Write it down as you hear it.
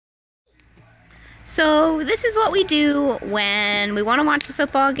So this is what we do when we want to watch the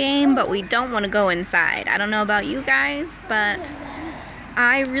football game, but we don't want to go inside. I don't know about you guys, but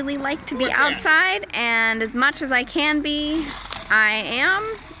I really like to be outside, and as much as I can be, I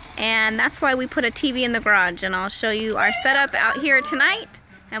am. And that's why we put a TV in the garage, and I'll show you our setup out here tonight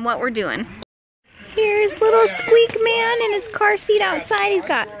and what we're doing. Here's little Squeak Man in his car seat outside. He's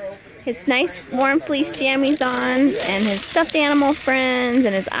got his nice warm fleece jammies on and his stuffed animal friends,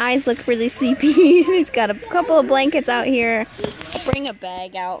 and his eyes look really sleepy. He's got a couple of blankets out here. I'll bring a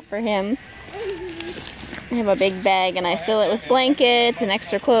bag out for him. I have a big bag and I fill it with blankets and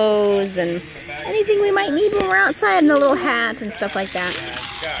extra clothes and anything we might need when we're outside, and a little hat and stuff like that.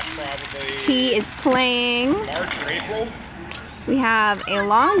 T is playing. We have a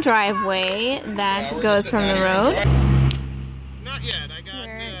long driveway that goes from the road.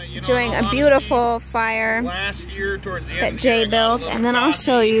 We're enjoying a beautiful fire that Jay built, and then I'll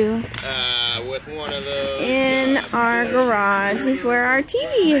show you in our garage is where our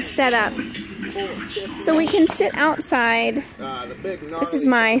TV is set up. So we can sit outside. This is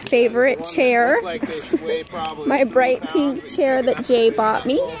my favorite chair, my bright pink chair that Jay bought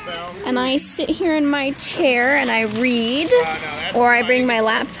me. And I sit here in my chair and I read, or I bring my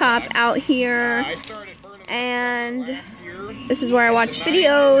laptop out here. And this is where I watch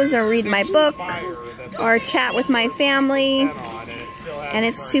videos or read my book or chat with my family. And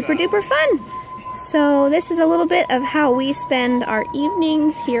it's super duper fun. So this is a little bit of how we spend our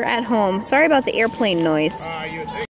evenings here at home. Sorry about the airplane noise.